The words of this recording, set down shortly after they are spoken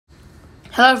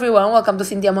Hello everyone, welcome to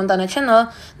Cynthia Montana channel.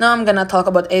 Now I'm gonna talk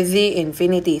about Axie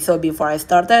Infinity. So before I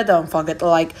started, don't forget to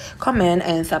like, comment,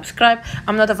 and subscribe.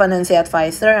 I'm not a financial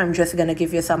advisor. I'm just gonna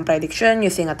give you some prediction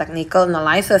using a technical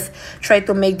analysis. Try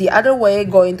to make the other way.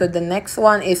 Going to the next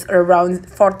one is around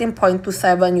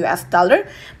 14.27 US dollar,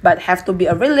 but have to be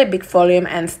a really big volume.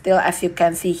 And still, as you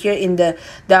can see here in the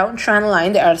downtrend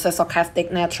line, there is a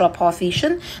stochastic neutral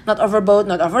position, not overbought,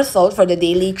 not oversold for the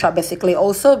daily chart. Basically,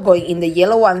 also going in the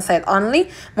yellow one side only.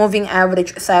 Moving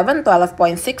average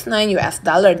 12.69 US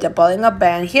dollar. The pulling up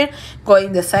band here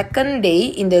going the second day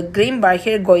in the green bar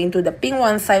here, going to the pink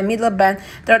one side middle band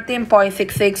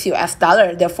 13.66 US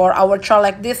dollar. The 4-hour chart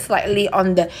like this, slightly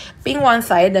on the pink one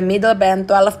side, the middle band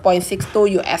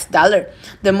 12.62 US dollar.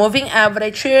 The moving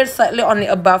average here slightly only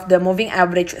above the moving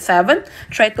average 7.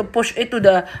 Try to push it to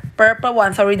the purple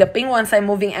one, the pink one side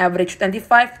moving average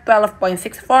 25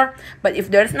 12.64. But if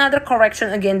there's another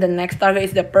correction, again the next target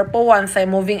is the purple one side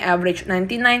moving average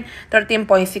 99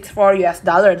 13.64 US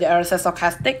dollar. There is a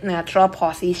stochastic neutral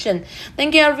position.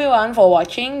 Thank you everyone for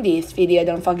watching this video.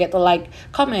 Don't forget to like,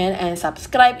 comment, and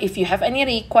subscribe. If you have any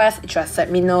requests, just let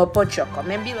me know. Put your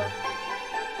comment below.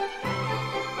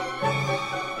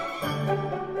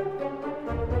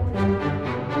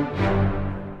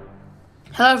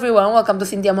 Hello everyone, welcome to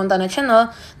Cynthia Montana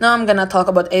channel. Now I'm gonna talk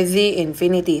about Axie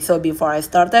Infinity. So before I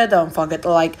started, don't forget to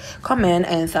like, comment,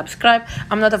 and subscribe.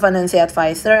 I'm not a financial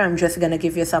advisor. I'm just gonna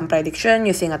give you some prediction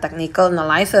using a technical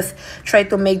analysis. Try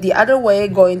to make the other way.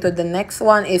 Going to the next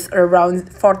one is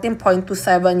around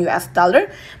 14.27 US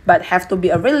dollar, but have to be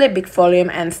a really big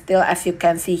volume. And still, as you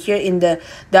can see here in the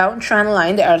downtrend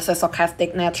line, there is a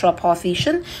stochastic neutral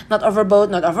position, not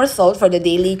overbought, not oversold for the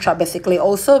daily chart. Basically,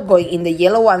 also going in the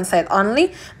yellow one side only.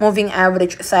 Moving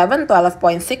average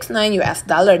 12.69 US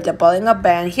dollar. The pulling up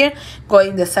band here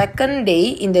going the second day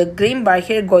in the green bar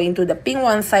here, going to the pink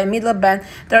one side middle band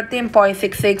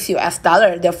 13.66 US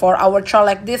dollar. The 4-hour chart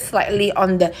like this, slightly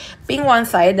on the pink one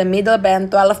side, the middle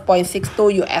band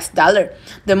 12.62 US dollar.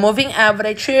 The moving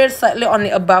average here slightly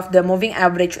only above the moving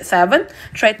average 7.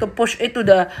 Try to push it to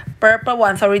the purple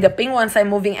one, the pink one side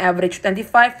moving average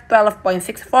 25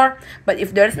 12.64. But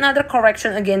if there's another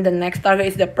correction, again the next target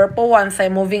is the purple one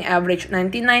side moving average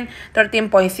 99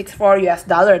 13.64 US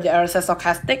dollar. There is a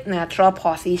stochastic neutral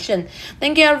position.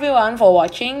 Thank you everyone for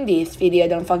watching this video.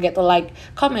 Don't forget to like,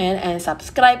 comment, and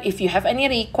subscribe. If you have any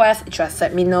requests, just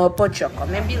let me know. Put your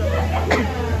comment below.